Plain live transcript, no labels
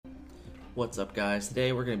What's up, guys?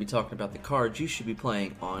 Today we're going to be talking about the cards you should be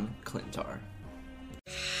playing on Klyntar.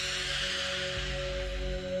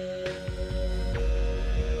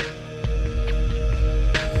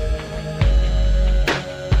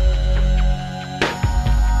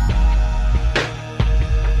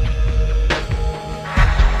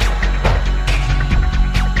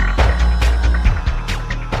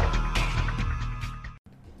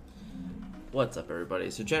 What's up, everybody?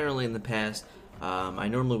 So generally in the past, I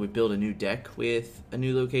normally would build a new deck with a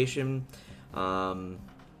new location. I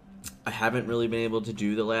haven't really been able to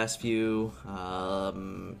do the last few,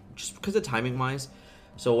 just because of timing wise.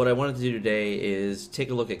 So what I wanted to do today is take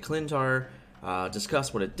a look at Klyntar,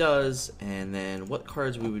 discuss what it does, and then what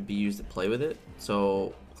cards we would be used to play with it.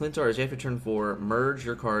 So Klyntar is, after turn 4, merge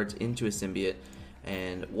your cards into a symbiote.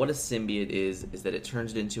 And what a symbiote is that it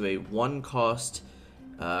turns it into a 1-cost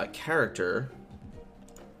character,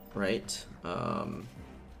 right?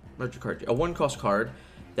 Merge your card. A 1-cost card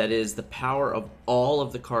that is the power of all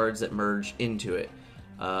of the cards that merge into it,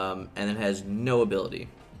 and it has no ability.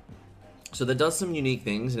 So that does some unique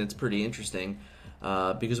things, and it's pretty interesting,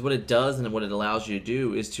 because what it does and what it allows you to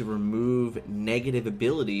do is to remove negative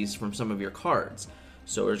abilities from some of your cards.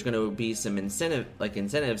 So there's going to be some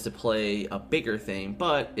incentives to play a bigger thing,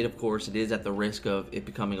 but of course it is at the risk of it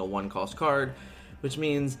becoming a 1-cost card, which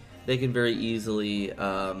means they can very easily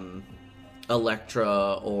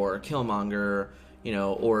Elektra or Killmonger,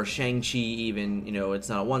 or Shang-Chi even. It's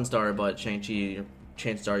not a 1-star, but Shang-Chi,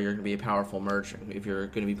 chances are you're going to be a powerful merge if you're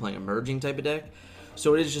going to be playing a merging type of deck.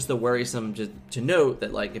 So it is just worrisome to note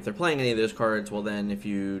that, if they're playing any of those cards, well then if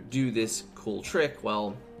you do this cool trick,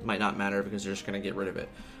 well, it might not matter because they're just going to get rid of it.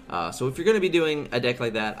 So if you're going to be doing a deck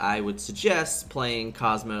like that, I would suggest playing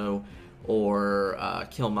Cosmo or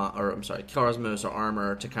Cosmos or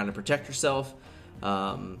Armor to kind of protect yourself.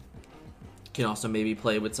 Can also maybe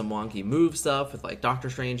play with some wonky move stuff with Doctor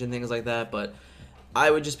Strange and things like that, but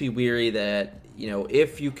I would just be weary that,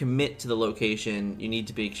 if you commit to the location, you need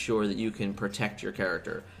to make sure that you can protect your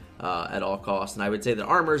character at all costs. And I would say that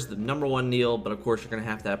Armor is the number 1 deal, but of course you're going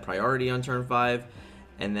to have priority on turn 5,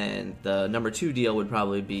 and then the number 2 deal would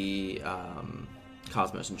probably be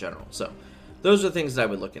Cosmos in general. So those are the things that I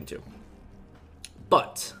would look into.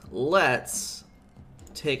 But let's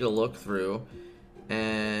take a look through,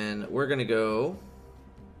 and we're going to go,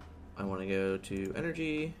 I want to go to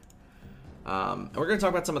Energy, and we're going to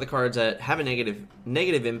talk about some of the cards that have a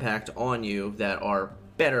negative impact on you that are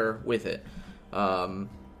better with it.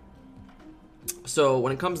 So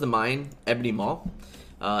when it comes to mine, Ebony Maw.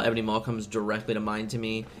 Ebony Maw comes directly to mind to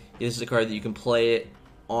me. This is a card that you can play it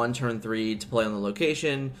on turn 3 to play on the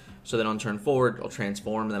location. So then on turn 4, it'll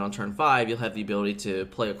transform, and then on turn 5, you'll have the ability to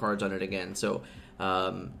play your cards on it again. So,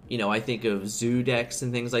 I think of Zoo decks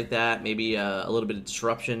and things like that, maybe a little bit of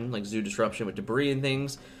disruption, like Zoo Disruption with debris and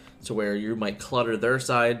things, to where you might clutter their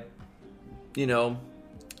side,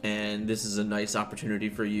 and this is a nice opportunity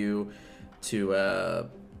for you to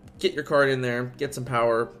get your card in there, get some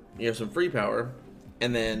power, some free power,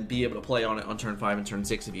 and then be able to play on it on turn 5 and turn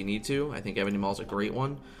 6 if you need to. I think Ebony Maw is a great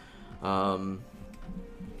one.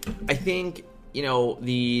 I think,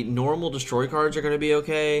 the normal destroy cards are going to be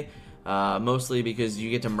okay, mostly because you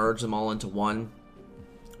get to merge them all into one.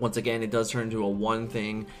 Once again, it does turn into a 1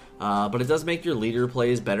 thing, but it does make your leader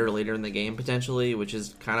plays better later in the game, potentially, which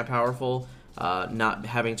is kind of powerful. Not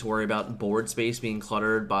having to worry about board space being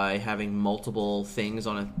cluttered by having multiple things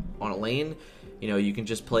on a lane. You can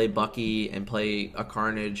just play Bucky and play a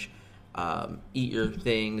Carnage, eat your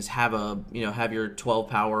things, have your 12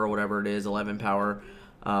 power or whatever it is, 11 power,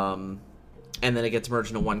 and then it gets merged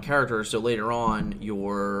into 1 character, so later on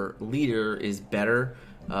your leader is better.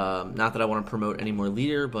 Not that I want to promote any more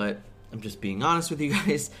leader, but I'm just being honest with you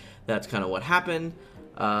guys. That's kind of what happened.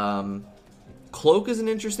 Cloak is an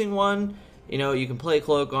interesting one. You can play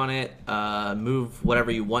Cloak on it, move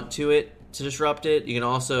whatever you want to it to disrupt it. You can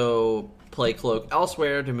also play Cloak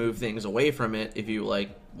elsewhere to move things away from it if you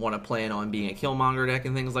want to plan on being a Killmonger deck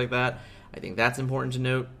and things like that. I think that's important to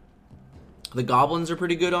note. The Goblins are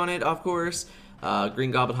pretty good on it, of course.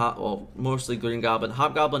 Green Goblin, mostly Green Goblin.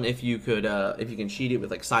 Hobgoblin, if you can cheat it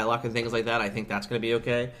with Psylocke and things like that, I think that's going to be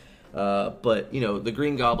okay. But the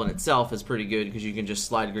Green Goblin itself is pretty good because you can just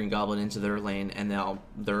slide Green Goblin into their lane, and now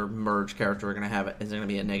their merge character is going to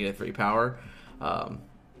be a -3 power.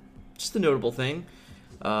 Just a notable thing.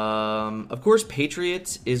 Of course,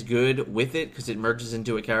 Patriot is good with it because it merges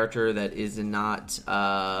into a character that is not.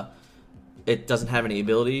 It doesn't have any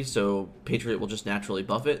ability, so Patriot will just naturally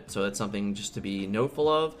buff it. So that's something just to be noteful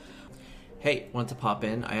of. Hey, wanted to pop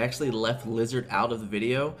in. I actually left Lizard out of the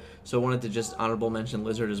video, so I wanted to just honorable mention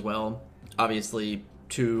Lizard as well. Obviously,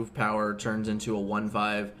 2 power turns into a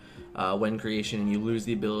 1/5 when creation, and you lose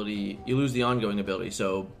the ongoing ability.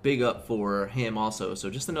 So big up for him also. So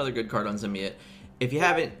just another good card on Symbiote. If you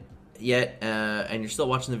haven't yet, and you're still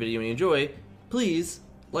watching the video and you enjoy, please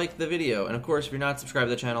like the video. And of course, if you're not subscribed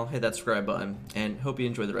to the channel, hit that subscribe button, and hope you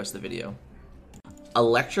enjoy the rest of the video.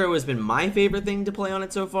 Electro has been my favorite thing to play on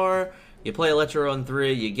it so far. You play Electro on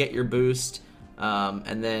 3, you get your boost,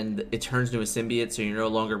 and then it turns into a symbiote, so you're no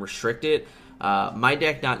longer restricted. My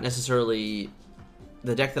deck, not necessarily,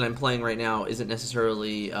 the deck that I'm playing right now isn't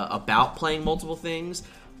necessarily about playing multiple things,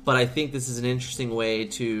 but I think this is an interesting way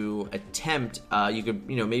to attempt, you could,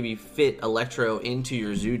 maybe fit Electro into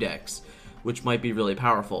your Zoo decks, which might be really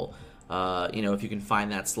powerful. If you can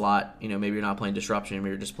find that slot, maybe you're not playing Disruption, maybe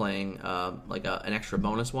you're just playing an extra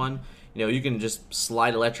bonus one. You can just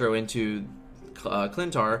slide Electro into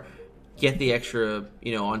Klyntar, get the extra,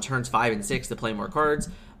 on turns 5 and 6 to play more cards.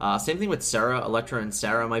 Same thing with Sarah. Electro and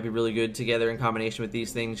Sarah might be really good together in combination with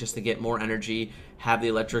these things, just to get more energy, have the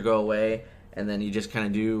Electro go away, and then you just kind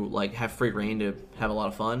of do, have free reign to have a lot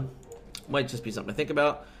of fun. Might just be something to think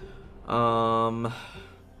about.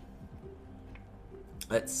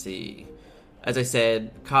 Let's see. As I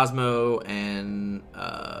said, Cosmo and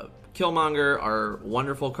Killmonger are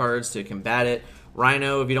wonderful cards to combat it.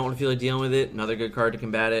 Rhino, if you don't want to feel like dealing with it, another good card to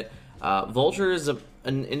combat it. Vulture is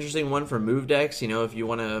an interesting one for move decks. If you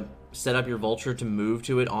want to set up your Vulture to move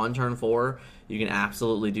to it on turn 4, you can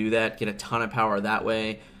absolutely do that. Get a ton of power that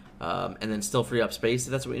way, and then still free up space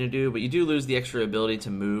if that's what you're going to do. But you do lose the extra ability to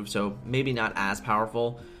move, so maybe not as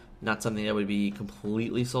powerful. Not something I would be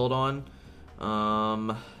completely sold on.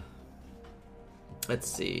 Let's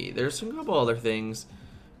see. There's some couple other things.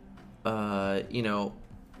 I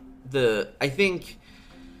think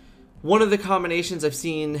one of the combinations I've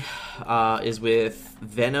seen is with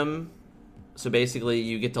Venom. So basically,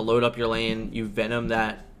 you get to load up your lane, you Venom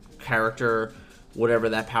that character, whatever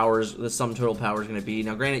that the sum total power is going to be.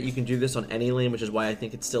 Now, granted, you can do this on any lane, which is why I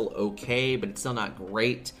think it's still okay, but it's still not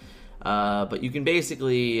great. But you can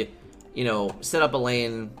basically, set up a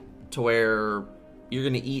lane to where you're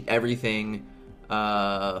going to eat everything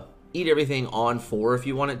on 4 if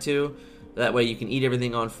you want it to. That way you can eat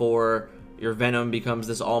everything on 4. Your Venom becomes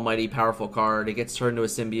this almighty powerful card. It gets turned into a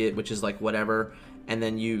symbiote, which is whatever, and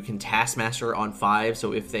then you can Taskmaster on 5.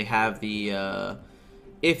 So if they have the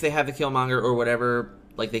Killmonger or whatever,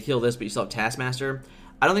 they kill this, but you still have Taskmaster.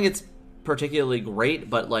 I don't think it's particularly great,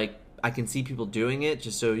 but I can see people doing it,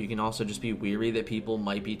 just so you can also just be weary that people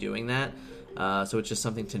might be doing that. So it's just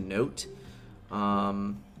something to note.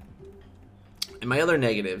 And my other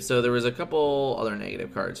negative. So there was a couple other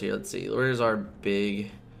negative cards here. Let's see. Where's our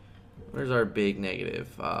big negative?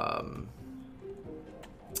 What's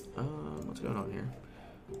going on here?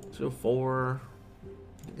 Let's go 4.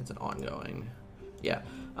 I think it's an ongoing. Yeah.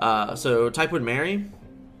 So Typhoid Mary,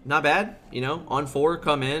 not bad. On 4,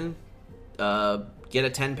 come in, get a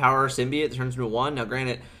 10 power symbiote that turns into a 1. Now,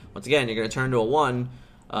 granted, once again, you're going to turn to a 1.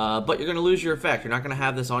 But you're going to lose your effect. You're not going to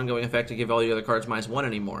have this ongoing effect to give all the other cards -1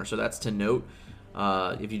 anymore. So that's to note.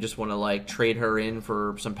 If you just want to trade her in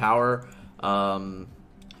for some power,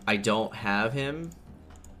 I don't have him.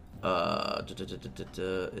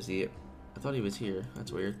 Is he? I thought he was here.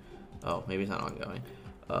 That's weird. Oh, maybe it's not ongoing.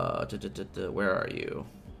 Where are you?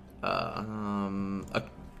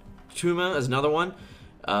 Tuma is another one.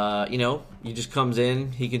 He just comes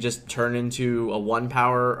in. He can just turn into a 1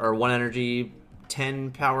 power or 1 energy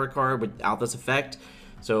 10 power card without this effect,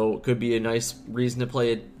 so it could be a nice reason to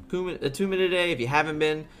play a 2-minute a day if you haven't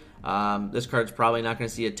been. This card's probably not going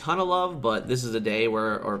to see a ton of love, but this is a day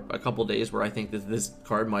or a couple days where I think that this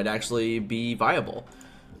card might actually be viable.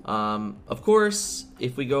 Of course,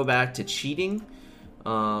 if we go back to cheating,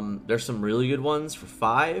 there's some really good ones for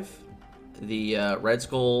 5. The Red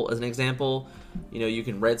Skull as an example. You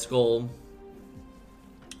can Red Skull,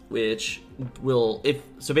 which will,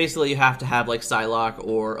 so basically you have to have Psylocke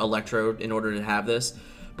or Electro in order to have this,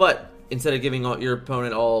 but instead of giving your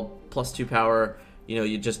opponent all +2 power,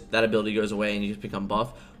 that ability goes away and you just become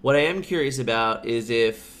buff. What I am curious about is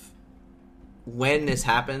when this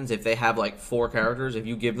happens, if they have 4 characters, if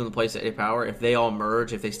you give them the +8 power, if they all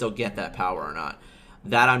merge, if they still get that power or not.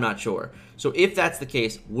 That I'm not sure. So if that's the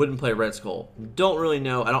case, wouldn't play Red Skull. Don't really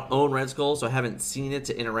know. I don't own Red Skull, so I haven't seen it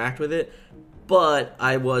to interact with it. But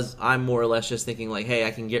I'm more or less just thinking hey,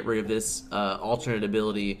 I can get rid of this alternate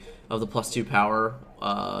ability of the +2 power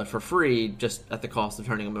for free, just at the cost of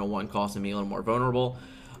turning them into 1 cost and being a little more vulnerable.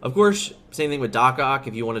 Of course, same thing with Doc Ock.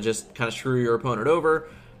 If you want to just kind of screw your opponent over,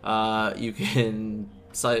 you can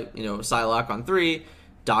Psylocke on 3,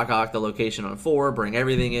 Dock the location on 4, bring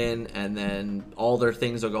everything in, and then all their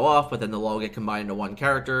things will go off, but then they'll all get combined into one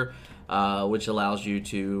character, which allows you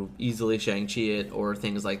to easily Shang-Chi it or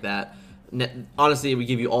things like that. Honestly, we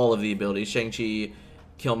give you all of the abilities, Shang-Chi,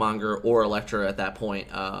 Killmonger, or Elektra at that point,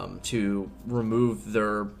 to remove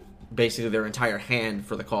basically their entire hand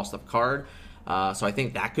for the cost of a card. So I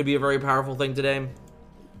think that could be a very powerful thing today.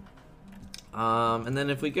 And then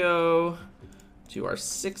if we go to our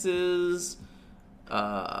 6s,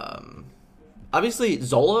 obviously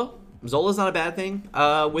Zola's not a bad thing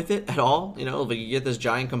with it at all. You know, if you get this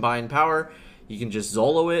giant combined power, you can just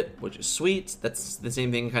Zolo it, which is sweet. That's the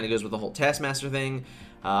same thing, kind of goes with the whole Taskmaster thing,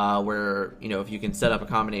 where, you know, if you can set up a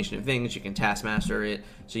combination of things, you can Taskmaster it,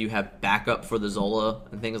 so you have backup for the Zola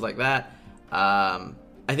and things like that.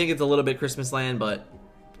 I think it's a little bit Christmas land, but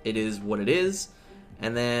it is what it is.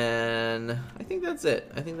 And then I think that's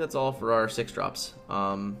it. I think that's all for our 6 drops.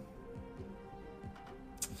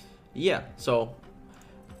 Yeah, so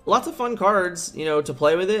lots of fun cards, you know, to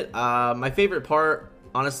play with it. My favorite part,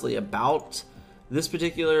 honestly, about this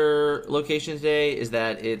particular location today is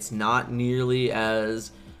that it's not nearly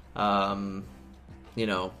as, you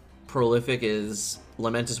know, prolific as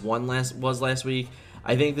Lamentis 1 was last week.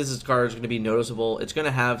 I think this card is going to be noticeable. It's going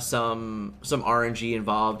to have some RNG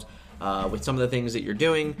involved with some of the things that you're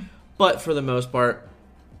doing, but for the most part,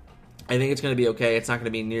 I think it's going to be okay. It's not going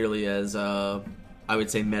to be nearly as, I would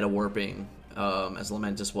say, meta-warping as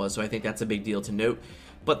Lamentis was, so I think that's a big deal to note.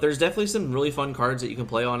 But there's definitely some really fun cards that you can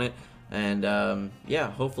play on it, and yeah,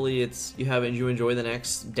 hopefully you enjoy the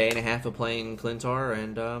next day and a half of playing Klyntar,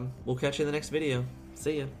 and we'll catch you in the next video.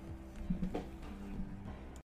 See ya.